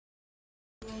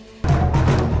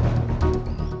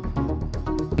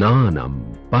Jnanam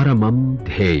Paramam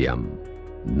Dheyam.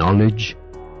 Knowledge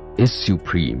is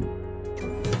supreme.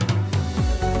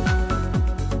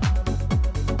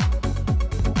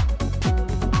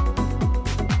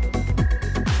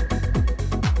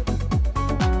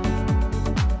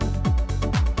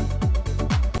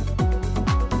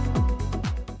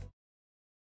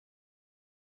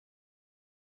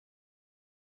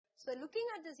 So looking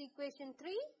at this equation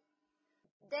 3,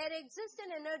 there exists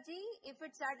an energy if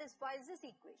it satisfies this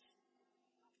equation.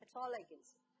 That's all I can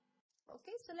say.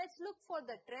 Okay, so let's look for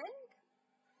the trend.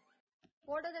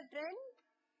 What are the trend?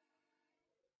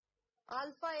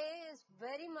 Alpha A is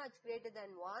very much greater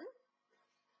than 1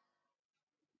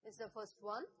 is the first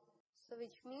one. So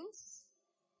which means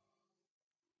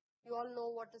you all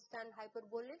know what is tan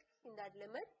hyperbolic in that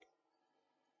limit.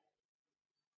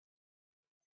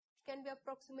 It can be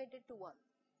approximated to 1.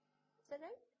 Is that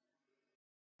right?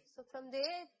 So from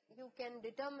there you can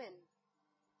determine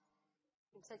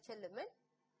in such a limit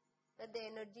that the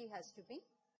energy has to be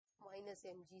minus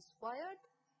mg squared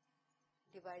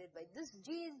divided by this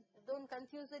g. Don't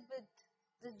confuse it with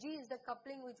this g is the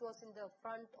coupling which was in the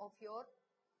front of your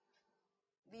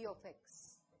v of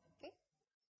x. Okay.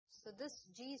 So this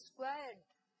g squared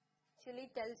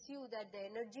actually tells you that the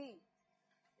energy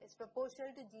is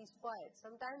proportional to g squared.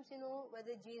 Sometimes you know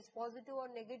whether g is positive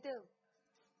or negative,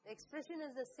 the expression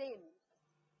is the same.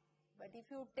 But if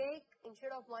you take instead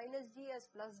of minus g as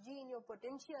plus g in your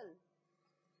potential,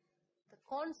 the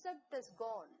concept is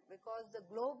gone because the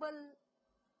global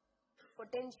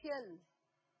potential,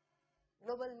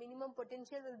 global minimum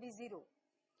potential will be 0.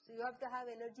 So you have to have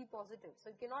energy positive. So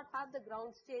you cannot have the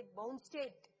ground state, bound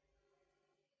state.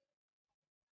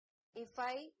 If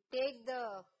I take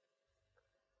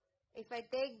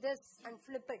this and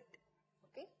flip it,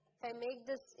 okay, if I make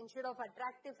this instead of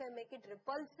attractive, I make it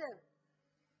repulsive.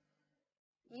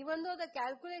 Even though the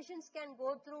calculations can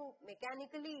go through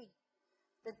mechanically,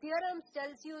 the theorems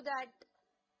tells you that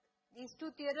these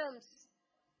two theorems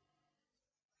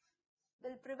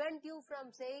will prevent you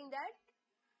from saying that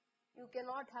you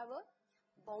cannot have a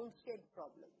bound state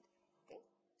problem. Okay?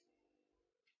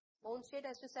 Bound state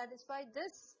has to satisfy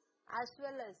this as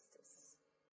well as this.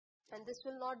 And this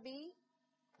will not be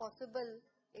possible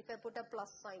if I put a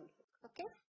plus sign. Okay?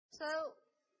 So,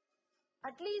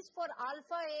 at least for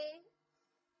alpha A,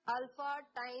 alpha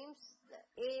times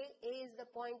A is the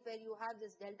point where you have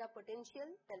this delta potential,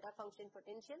 delta function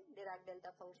potential, Dirac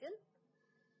delta function.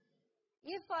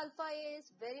 If alpha A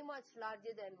is very much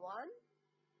larger than 1,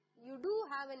 you do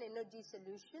have an energy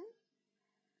solution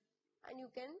and you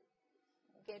can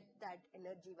get that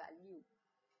energy value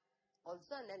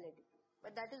also analytically.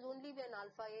 But that is only when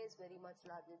alpha A is very much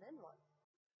larger than 1.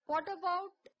 What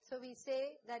about, so we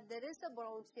say that there is a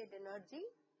ground state energy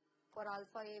for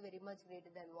alpha A very much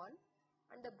greater than 1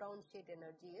 and the ground state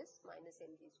energy is minus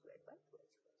mg squared by 2h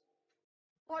squared.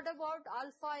 What about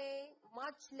alpha A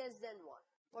much less than 1?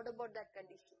 What about that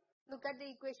condition? Look at the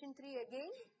equation 3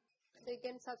 again. So you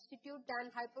can substitute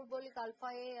tan hyperbolic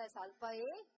alpha A as alpha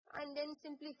A and then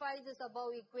simplify this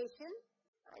above equation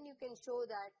and you can show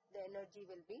that the energy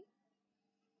will be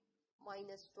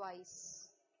minus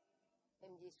twice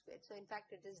mg squared. So in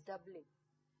fact it is doubling.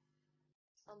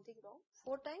 Something wrong?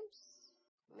 4 times?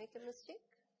 Make a mistake?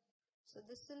 So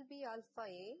this will be alpha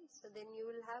A. So then you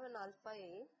will have an alpha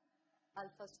A,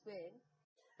 alpha squared.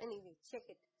 Anyway, check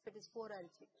it. If it is 4, I'll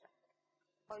check that.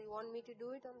 Or you want me to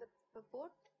do it on the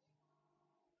report?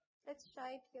 Let's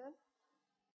try it here.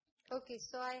 Okay,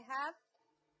 so I have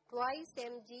twice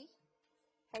mg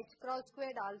h cross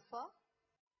squared alpha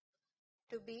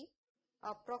to be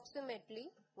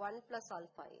approximately 1 plus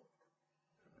alpha A.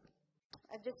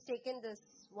 I've just taken this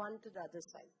 1 to the other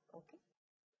side. Okay.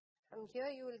 From here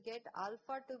you will get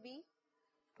alpha to be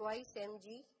twice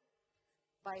mg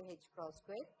by h cross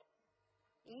squared.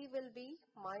 E will be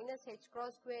minus h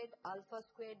cross squared alpha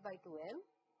squared by 2m,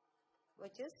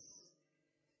 which is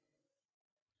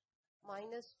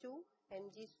minus 2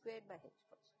 mg squared by h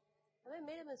cross squared. Have I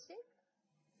made a mistake?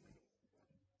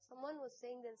 Someone was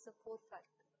saying there is a 4th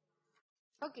factor.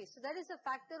 Okay, so that is a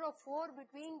factor of 4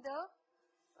 between the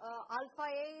alpha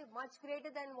A much greater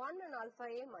than 1 and alpha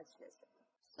A much less than 1.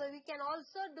 So we can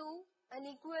also do an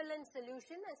equivalent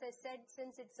solution. As I said,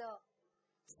 since it's a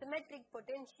symmetric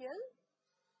potential,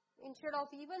 instead of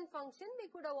even function,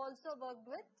 we could have also worked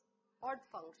with odd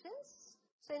functions.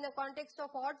 So in the context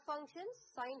of odd functions,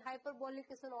 sine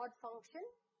hyperbolic is an odd function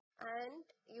and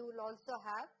you will also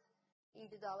have e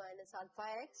to the minus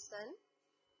alpha x and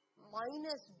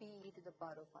minus b e to the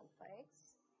power of alpha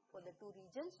x for the two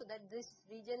regions, so that this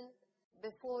region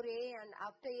before A and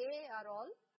after A are all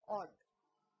odd.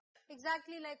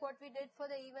 Exactly like what we did for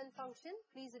the even function.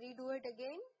 Please redo it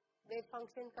again. Wave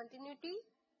function continuity,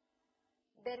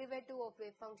 derivative of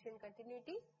wave function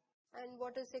continuity, and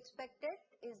what is expected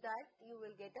is that you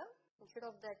will get a, instead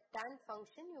of the tan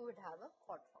function, you would have a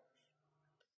cot function.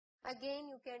 Again,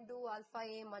 you can do alpha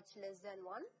a much less than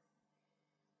 1,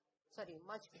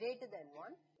 much greater than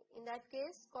 1. In that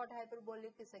case, cot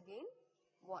hyperbolic is again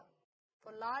 1.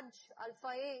 For large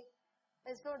alpha a,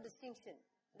 there is no distinction.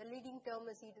 The leading term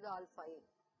is e to the alpha a.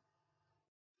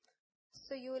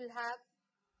 So you will have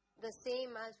the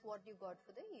same as what you got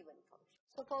for the even function.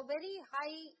 So for very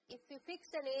high, if you fix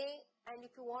an a and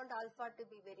if you want alpha to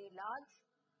be very large,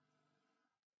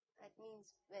 that means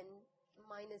when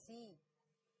minus e,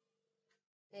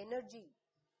 the energy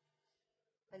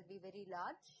will be very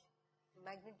large,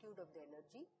 magnitude of the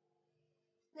energy,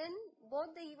 then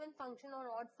both the even function or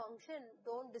odd function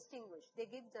don't distinguish. They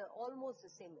give almost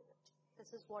the same energy.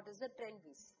 This is what is the trend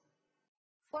we see.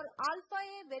 For alpha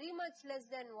a very much less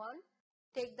than 1,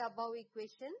 take the above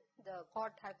equation, the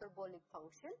cot hyperbolic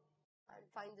function, and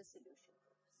find the solution.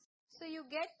 So you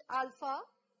get alpha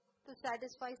to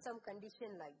satisfy some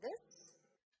condition like this.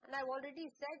 And I've already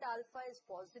said alpha is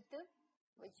positive,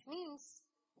 which means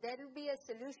there will be a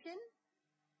solution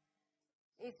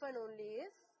if and only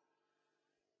if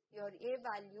your a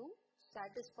value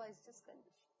satisfies this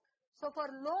condition. So for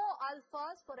low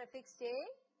alphas for a fixed a,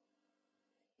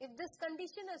 if this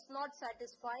condition is not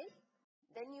satisfied,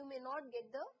 then you may not get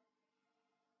the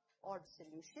odd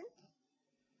solution,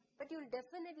 but you will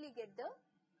definitely get the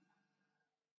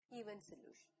even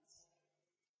solutions.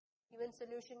 Even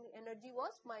solution energy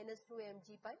was minus 2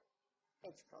 mg by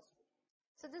h cross 2.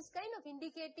 So this kind of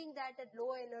indicating that at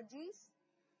low energies,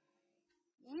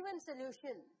 even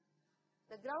solution,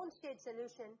 the ground state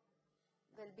solution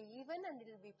will be even and it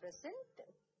will be present,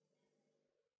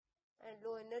 and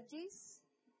low energies,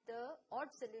 the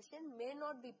odd solution may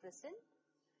not be present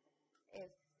if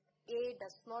A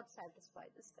does not satisfy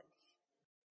this condition.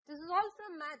 This is all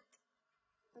from math.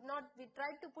 We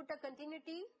tried to put a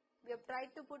continuity, we have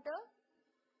tried to put a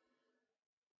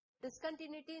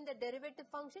discontinuity in the derivative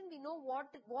function. We know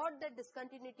what the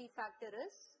discontinuity factor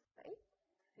is, right?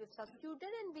 We have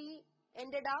substituted and we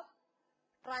ended up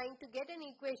trying to get an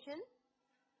equation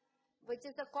which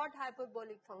is a cot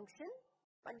hyperbolic function,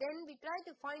 but then we try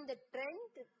to find the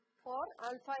trend for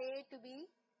alpha a to be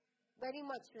very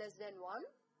much less than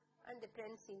 1, and the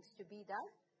trend seems to be that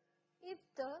if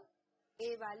the a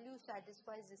value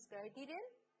satisfies this criterion,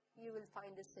 you will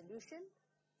find a solution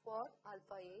for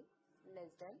alpha a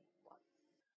less than 1.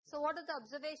 So what are the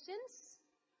observations?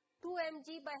 2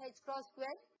 mg by h cross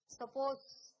squared,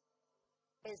 suppose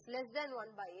is less than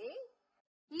 1 by a.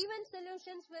 Even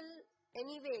solutions will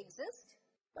anyway exist,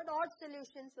 but odd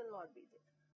solutions will not be there.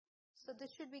 So this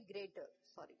should be greater,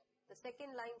 the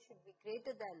second line should be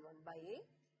greater than 1 by a,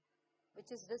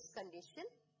 which is this condition.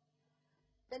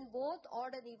 Then both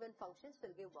odd and even functions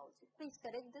will give boundary. Please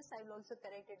correct this, I will also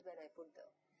correct it where I put the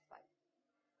 5.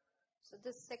 So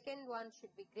this second one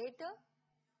should be greater,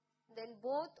 then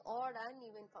both odd and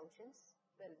even functions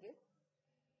will give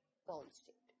bound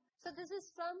state. So this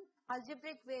is from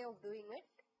algebraic way of doing it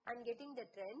and getting the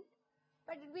trend,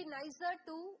 but it will be nicer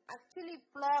to actually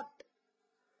plot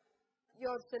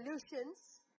your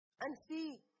solutions and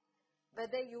see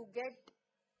whether you get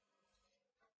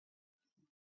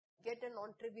a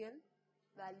non-trivial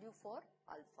value for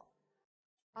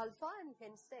alpha and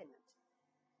hence the energy.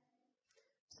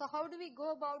 So how do we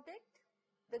go about it?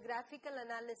 The graphical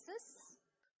analysis.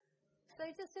 So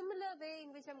it's a similar way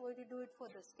in which I'm going to do it for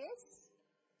this case.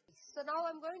 So now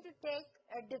I'm going to take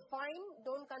a define,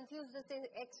 don't confuse this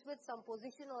x with some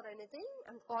position or anything.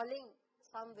 I'm calling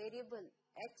some variable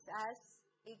x as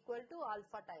equal to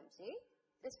alpha times a,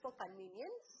 this for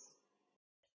convenience.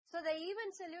 So the even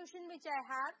solution which I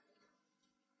have,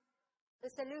 the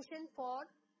solution for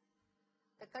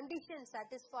the condition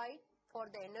satisfied for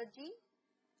the energy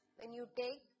when you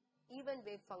take even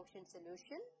wave function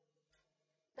solution,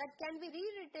 that can be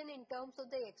rewritten in terms of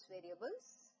the x variables.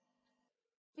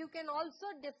 You can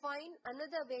also define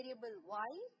another variable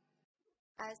y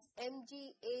as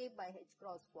mga by h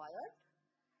cross squared.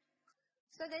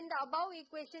 So then the above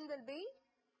equation will be,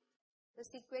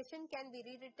 this equation can be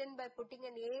rewritten by putting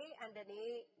an a and an a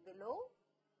below.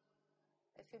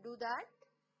 If you do that,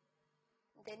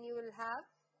 then you will have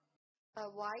a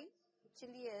y,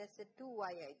 actually as a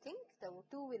 2y I think, the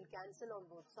 2 will cancel on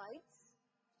both sides.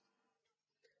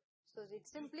 So it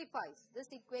simplifies. This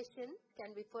equation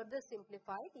can be further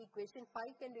simplified. Equation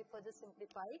 5 can be further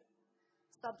simplified,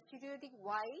 substituting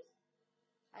y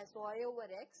as y over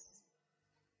x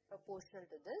proportional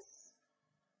to this,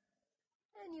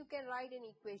 and you can write an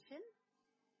equation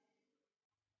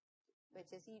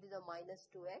which is e to the minus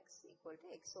 2x equal to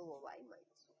x over y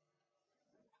minus 1.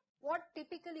 What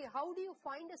typically, how do you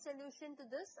find a solution to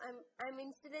this? I'm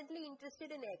incidentally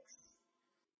interested in x.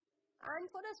 And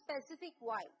for a specific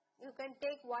y, you can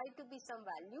take y to be some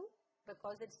value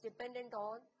because it's dependent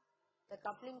on the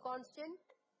coupling constant,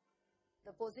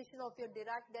 the position of your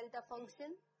Dirac delta function,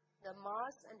 the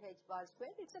mass and h bar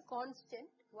squared. It's a constant.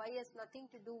 Y has nothing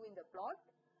to do in the plot.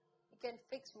 You can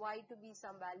fix y to be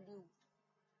some value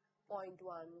 0.1,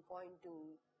 0.2,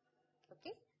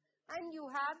 okay. And you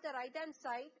have the right hand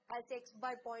side as x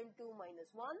by 0.2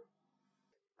 minus 1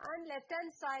 and left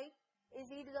hand side is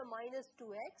e to the minus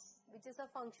 2x which is a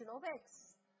function of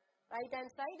x. Right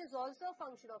hand side is also a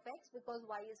function of x because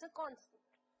y is a constant.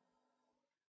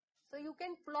 So you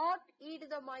can plot e to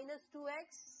the minus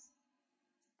 2x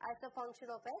as a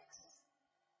function of x.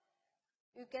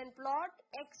 You can plot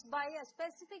x by a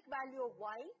specific value of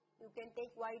y. You can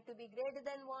take y to be greater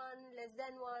than 1, less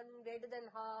than 1, greater than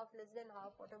half, less than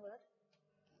half, whatever.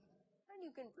 And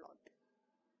you can plot.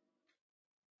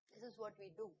 This is what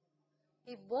we do.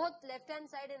 If both left hand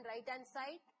side and right hand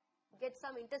side get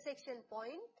some intersection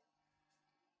point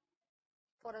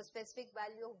for a specific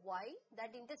value of y,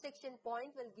 that intersection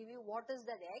point will give you what is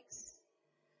that x.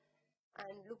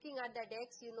 And looking at that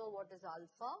x, you know what is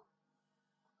alpha.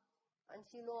 Once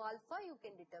you know alpha, you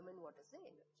can determine what is the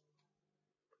energy.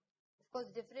 Of course,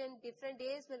 different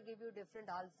A's will give you different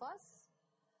alphas,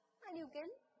 and you can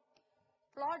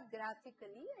plot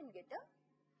graphically and get a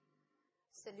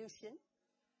solution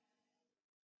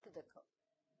to the curve.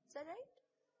 Is that right?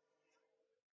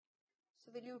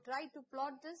 So will you try to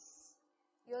plot this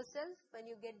yourself when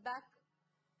you get back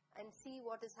and see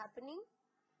what is happening?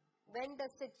 When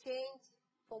does it change?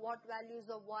 For what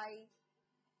values of y?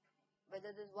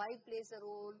 Whether this y plays a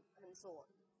role and so on.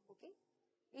 Okay?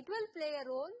 It will play a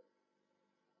role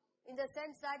in the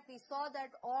sense that we saw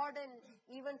that odd and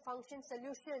even function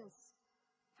solutions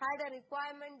had a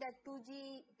requirement that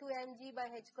 2mg by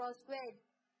h cross squared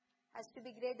has to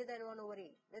be greater than 1 over a.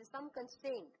 There is some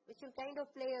constraint which will kind of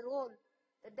play a role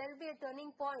that there will be a turning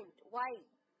point, y,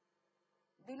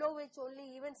 below which only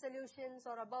even solutions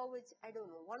or above which, I don't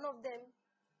know, one of them,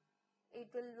 it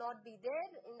will not be there.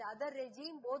 In the other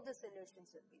regime, both the solutions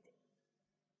will be there.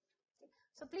 Okay.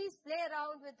 So please play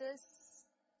around with this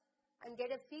and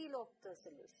get a feel of the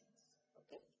solutions.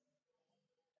 Okay.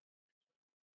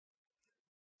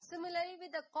 Similarly,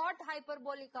 with the cot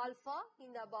hyperbolic alpha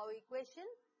in the above equation,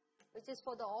 which is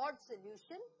for the odd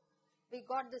solution, we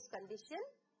got this condition.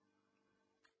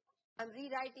 I'm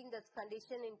rewriting this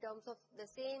condition in terms of the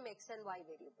same x and y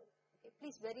variable. Okay.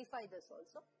 Please verify this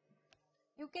also.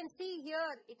 You can see here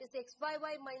it is x by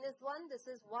y minus 1. This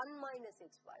is 1 minus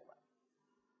x by y.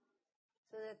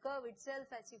 So the curve itself,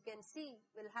 as you can see,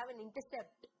 will have an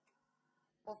intercept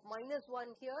of minus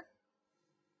 1 here,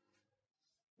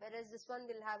 whereas this one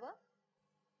will have a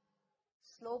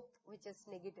slope which is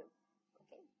negative.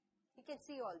 Okay. You can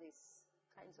see all these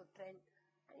kinds of trend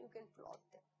and you can plot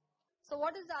them. So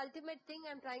what is the ultimate thing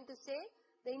I am trying to say?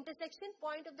 The intersection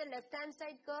point of the left hand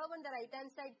side curve and the right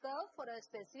hand side curve for a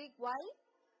specific y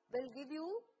will give you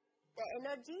the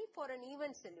energy for an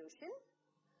even solution.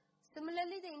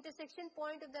 Similarly, the intersection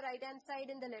point of the right hand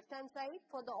side and the left hand side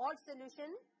for the odd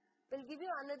solution will give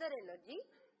you another energy.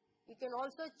 You can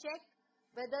also check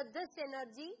whether this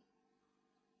energy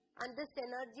and this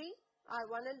energy are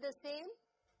one and the same,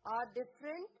 are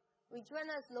different, which one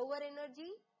has lower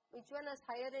energy, which one has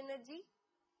higher energy.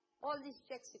 All these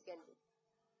checks you can do.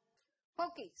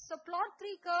 Okay, so plot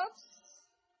 3 curves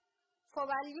for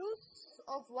values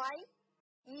of y,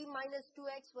 e minus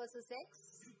 2x versus x,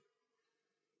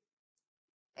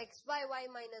 x by y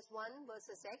minus 1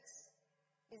 versus x.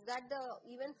 Is that the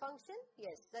even function?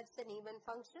 Yes, that's an even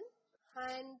function.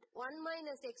 And 1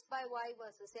 minus x by y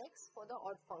versus x for the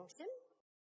odd function.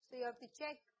 So you have to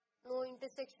check no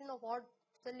intersection of odd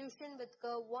solution with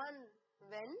curve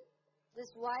 1 when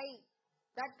this y,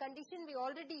 that condition we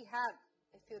already have,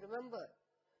 if you remember.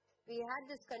 We had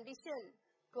this condition,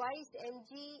 twice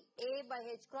mg a by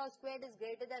h cross squared is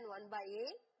greater than 1 by a.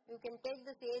 You can take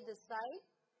this a this side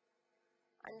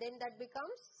and then that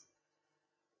becomes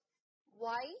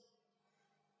y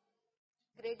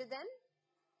greater than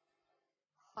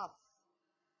half.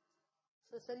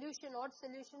 So solution, odd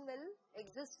solution will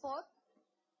exist for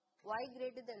y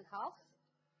greater than half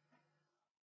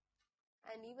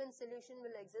and even solution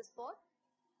will exist for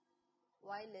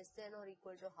y less than or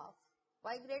equal to half.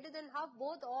 Y greater than half,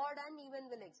 both odd and even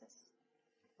will exist.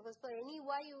 Because for any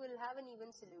y you will have an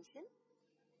even solution.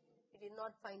 We did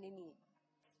not find any.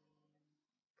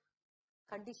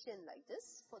 condition like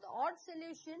this. For the odd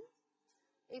solution,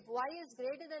 if y is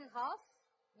greater than half,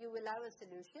 you will have a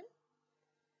solution,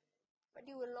 but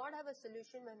you will not have a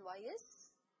solution when y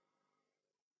is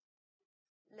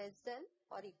less than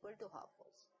or equal to half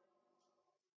also.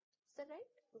 Is that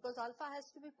right? Because alpha has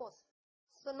to be positive.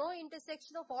 So no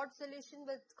intersection of odd solution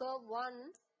with curve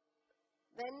 1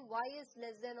 when y is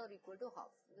less than or equal to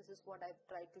half. This is what I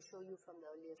tried to show you from the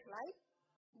earlier slide.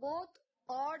 Both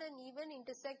odd and even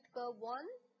intersect curve 1.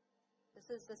 This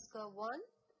is this curve 1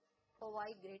 for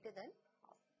y greater than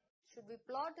half. Should we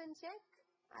plot and check?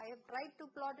 I have tried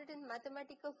to plot it in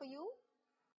Mathematica for you.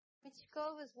 Which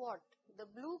curve is what? The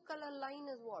blue color line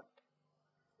is what?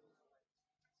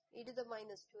 E to the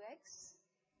minus 2x.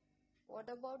 What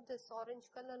about this orange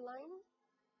color line?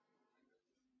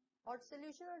 Odd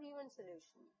solution or even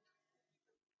solution?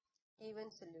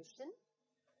 Even solution.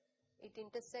 It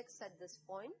intersects at this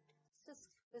point. Is this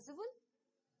visible?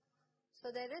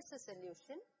 So there is a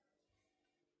solution.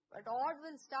 But odd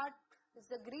will start is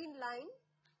the green line.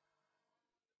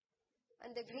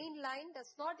 And the green line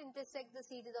does not intersect the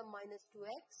e to the minus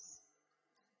 2x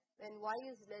when y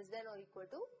is less than or equal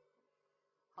to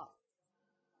half.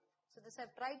 So this I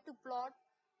have tried to plot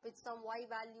with some y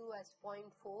value as 0.4.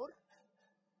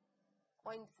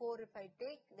 0.4 if I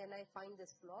take, then I find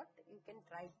this plot. You can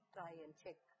try and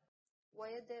check.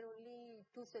 Why are there only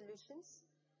two solutions?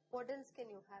 What else can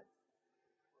you have?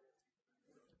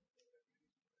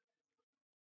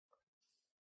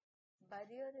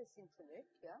 Barrier is infinite,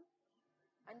 yeah.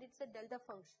 And it's a delta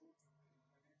function.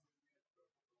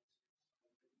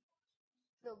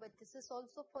 No, but this is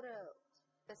also for a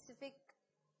specific,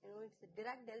 it's a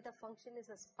Dirac delta function is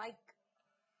a spike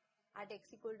at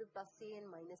x equal to plus a and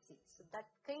minus a. So that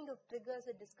kind of triggers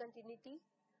a discontinuity,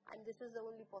 and this is the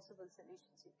only possible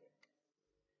solutions you get.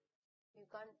 You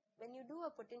can't, when you do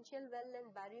a potential well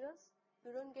and barriers,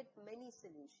 you don't get many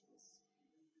solutions.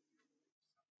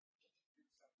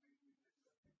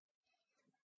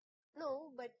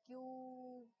 No, but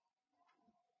you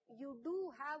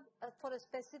do have, for a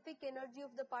specific energy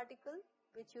of the particle,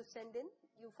 which you send in,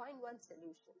 you find one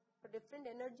solution. For different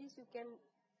energies, you can,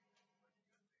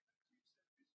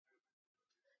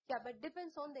 yeah, but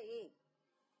depends on the A.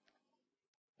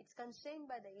 It's constrained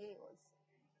by the A also.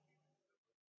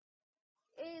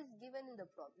 A is given in the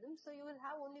problem, so you will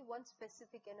have only one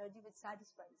specific energy which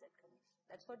satisfies that condition.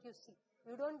 That's what you see.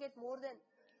 You don't get more than,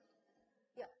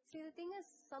 yeah. See, the thing is,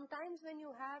 sometimes when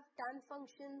you have tan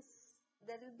functions,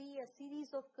 there will be a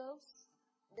series of curves.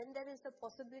 Then there is a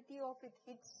possibility of it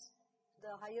hits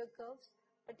the higher curves.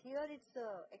 But here it's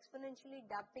a exponentially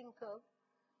damping curve,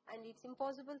 and it's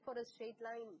impossible for a straight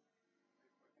line.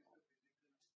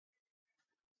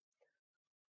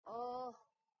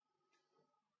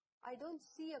 I don't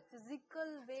see a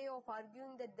physical way of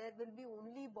arguing that there will be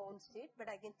only bound state, but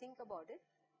I can think about it.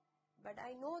 But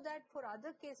I know that for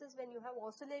other cases, when you have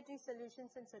oscillatory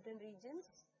solutions in certain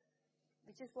regions,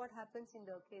 which is what happens in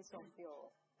the case of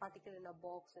your particle in a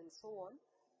box and so on,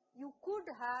 you could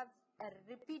have a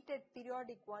repeated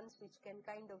periodic ones which can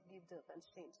kind of give the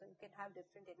constraints. So you can have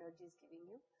different energies giving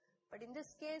you. But in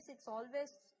this case, it's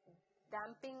always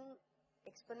damping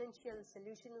exponential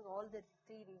solution in all the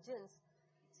three regions.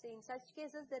 So in such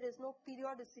cases, there is no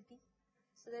periodicity.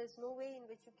 So there is no way in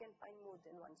which you can find more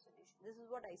than one solution. This is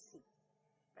what I see.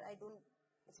 But I don't,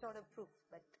 it's not a proof,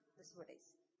 but this is what I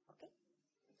see. Okay?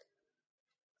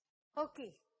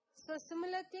 Okay. So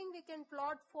similar thing we can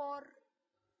plot for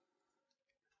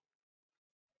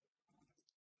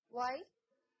y.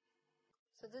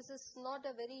 So this is not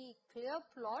a very clear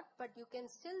plot, but you can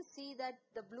still see that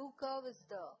the blue curve is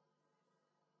the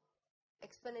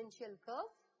exponential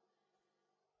curve.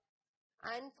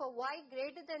 And for y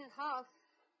greater than half,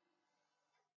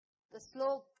 the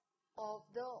slope of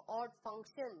the odd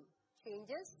function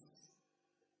changes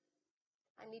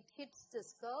and it hits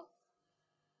this curve,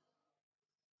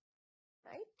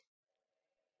 right?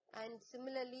 And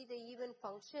similarly, the even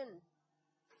function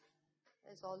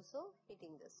is also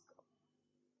hitting this curve.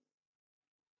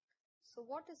 So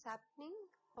what is happening?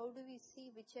 How do we see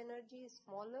which energy is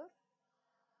smaller?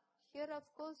 Here, of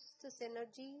course, this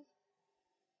energy,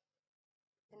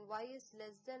 when y is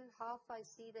less than half, I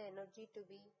see the energy to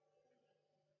be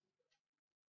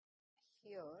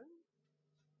here,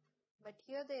 but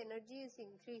here the energy is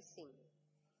increasing,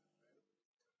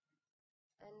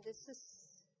 and this is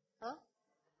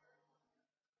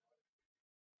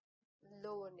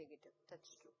lower negative.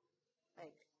 That's true. I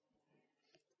agree.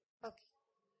 Okay.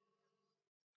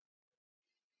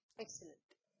 Excellent.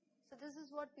 So this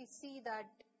is what we see, that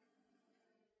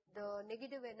the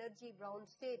negative energy brown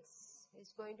states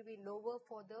is going to be lower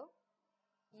for the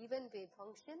even wave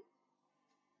function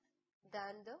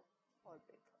than the odd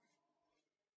wave function.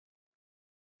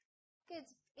 Okay,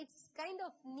 it's kind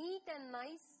of neat and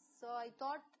nice, so I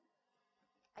thought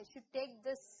I should take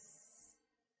this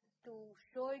to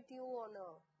show it to you on a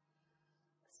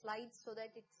slide so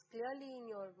that it's clearly in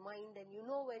your mind and you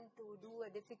know when to do a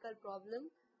difficult problem,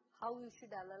 how you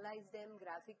should analyze them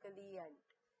graphically, and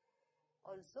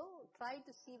also try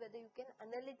to see whether you can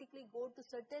analytically go to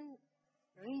certain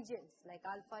regions like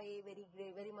alpha A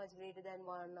very much greater than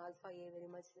 1, alpha A very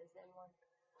much less than 1.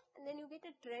 And then you get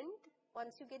a trend.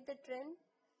 Once you get the trend,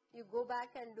 you go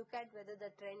back and look at whether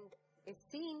the trend is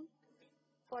seen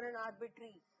for an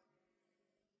arbitrary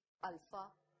alpha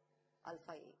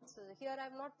A. So here I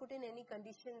have not put in any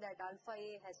condition that alpha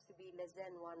A has to be less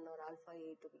than 1 or alpha A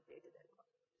to be greater than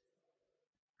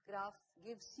 1. Graph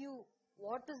gives you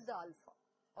what is the alpha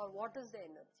or what is the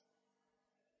energy.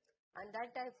 And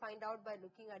that I find out by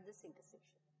looking at this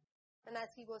intersection. And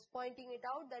as he was pointing it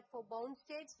out, that for bound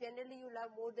states, generally you will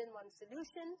have more than one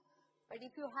solution. But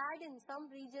if you had in some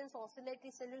regions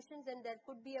oscillatory solutions, then there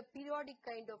could be a periodic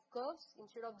kind of curves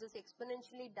instead of this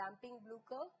exponentially damping blue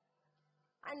curve.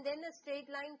 And then a straight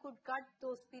line could cut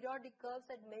those periodic curves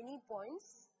at many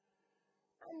points.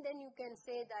 And then you can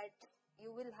say that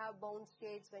you will have bound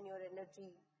states when your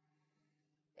energy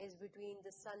is between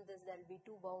this and this. There will be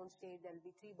 2 bound states, there will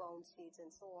be 3 bound states, and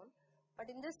so on. But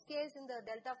in this case, in the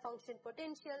delta function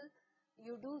potential,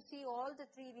 you do see all the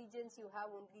 3 regions, you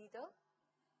have only the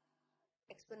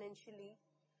exponentially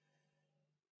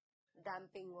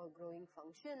damping or growing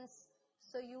functions.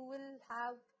 So you will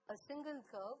have a single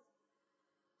curve.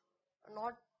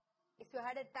 Not, if you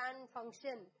had a tan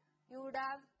function, you would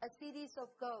have a series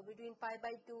of curves between pi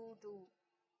by 2 to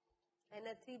and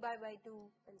a 3 by 2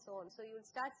 and so on. So you will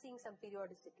start seeing some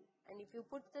periodicity. And if you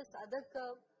put this other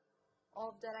curve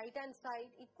of the right hand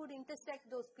side, it could intersect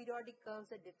those periodic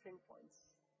curves at different points.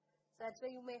 So that's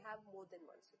why you may have more than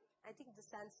one solution. I think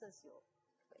this answers your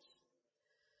question.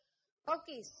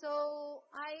 Okay, so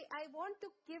I want to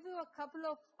give you a couple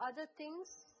of other things.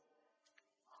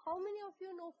 How many of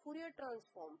you know Fourier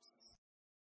transforms?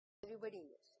 Everybody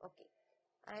knows. Okay.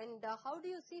 And how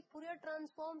do you see Fourier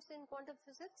transforms in quantum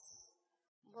physics?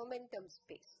 Momentum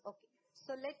space. Okay.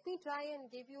 So let me try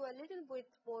and give you a little bit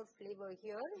more flavor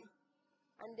here,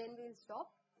 and then we'll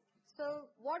stop. So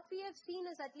what we have seen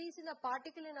is, at least in a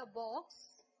particle in a box,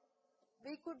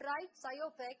 we could write psi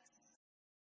of x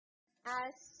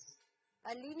as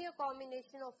a linear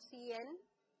combination of Cn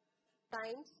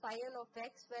times psi n of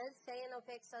x, where psi n of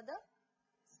x are the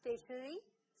stationary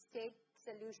state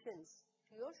solutions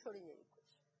to your Schrodinger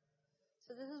equation.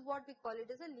 So this is what we call it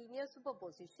as a linear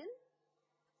superposition.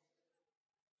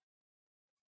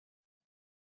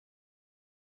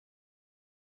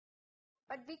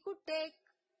 But we could take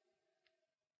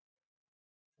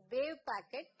wave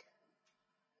packet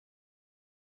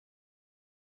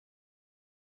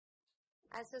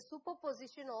as a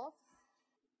superposition of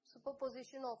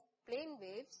plane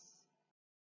waves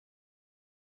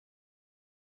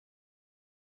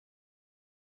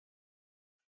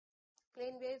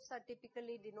Plane waves are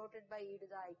typically denoted by e to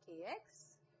the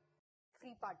ikx,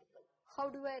 free particle. How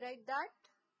do I write that?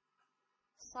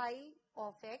 Psi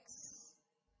of x,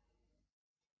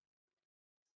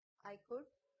 I could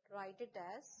write it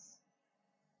as,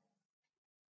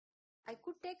 I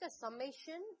could take a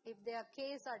summation if their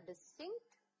k's are distinct,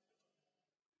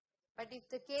 but if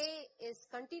the k is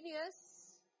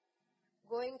continuous,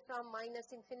 going from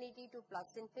minus infinity to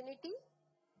plus infinity,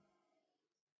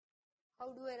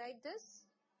 how do I write this?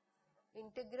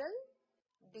 Integral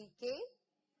dk,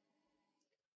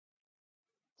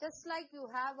 just like you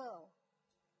have a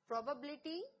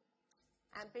probability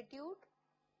amplitude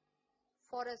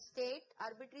for a state,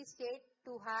 arbitrary state,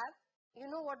 to have, you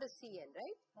know what is Cn,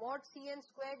 right? Mod Cn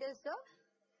squared is the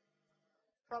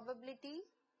probability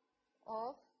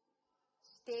of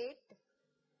state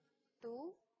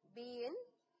to be in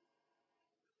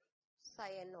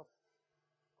psi n of,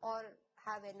 or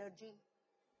have energy.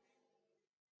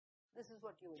 This is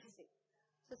what you will say.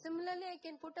 So similarly, I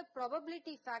can put a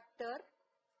probability factor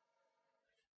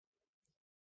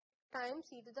times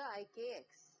e to the ikx.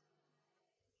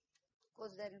 Of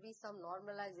course, there will be some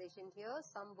normalization here.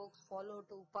 Some books follow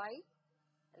 2 pi.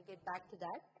 I'll get back to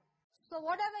that. So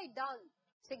what have I done?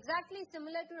 It's exactly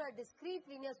similar to a discrete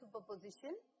linear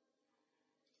superposition.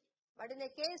 But in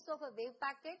the case of a wave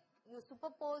packet, you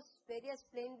superpose various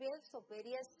plane waves of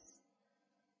various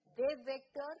wave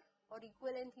vector or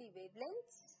equivalently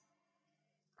wavelengths.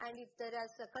 And if there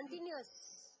is a continuous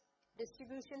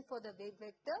distribution for the wave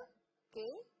vector, k,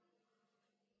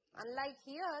 unlike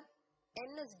here,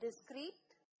 n is discrete,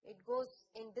 It goes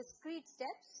in discrete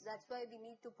steps. That's why we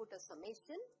need to put a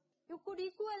summation. You could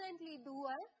equivalently do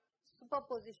a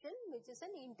superposition, which is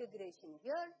an integration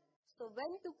here. So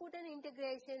when to put an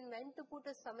integration, when to put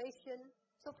a summation.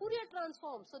 So Fourier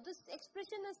transform. So this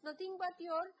expression is nothing but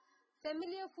your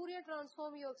familiar Fourier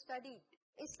transform you have studied.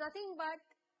 It's nothing but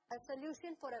a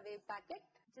solution for a wave packet,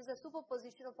 which is a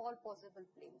superposition of all possible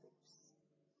plane waves,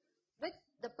 with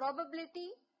the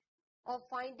probability of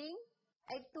finding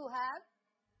it to have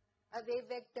a wave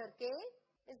vector k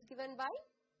is given by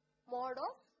mod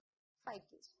of phi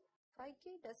k square. Phi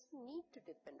k doesn't need to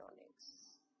depend on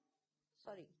x.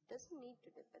 Sorry, doesn't need to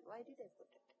depend. Why did I put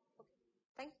it? Okay,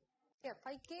 thank you. Yeah,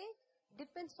 phi k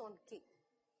depends on k.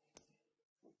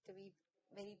 To be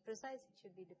very precise, it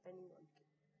should be depending on k.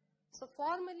 So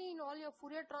formally in all your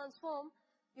Fourier transform,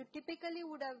 you typically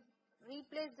would have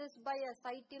replaced this by a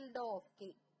psi tilde of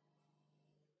k.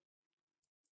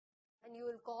 And you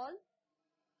will call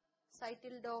psi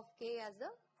tilde of k as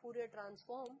a Fourier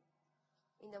transform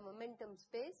in the momentum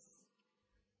space,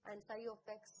 and psi of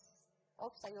x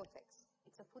of psi of x.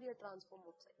 It's a Fourier transform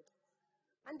of psi of x.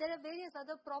 And there are various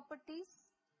other properties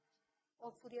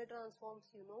of Fourier transforms,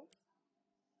 you know,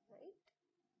 right?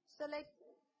 So like,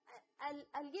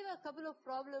 I'll give a couple of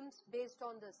problems based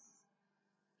on this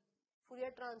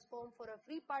Fourier transform for a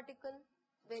free particle,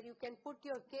 where you can put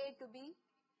your k to be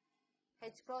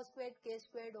h cross squared k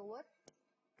squared over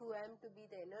 2m to be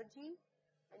the energy,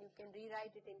 and you can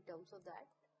rewrite it in terms of that,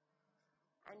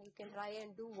 and you can try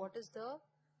and do what is the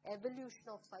evolution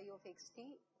of psi of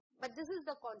xt. But this is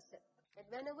the concept, that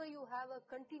whenever you have a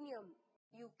continuum,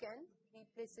 you can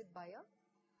replace it by a,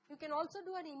 you can also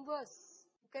do an inverse.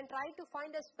 You can try to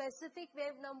find a specific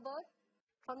wave number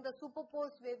from the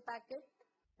superposed wave packet.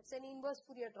 It's an inverse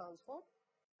Fourier transform,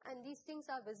 and these things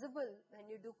are visible when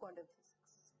you do quantum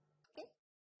physics. Okay,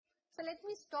 so let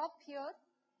me stop here.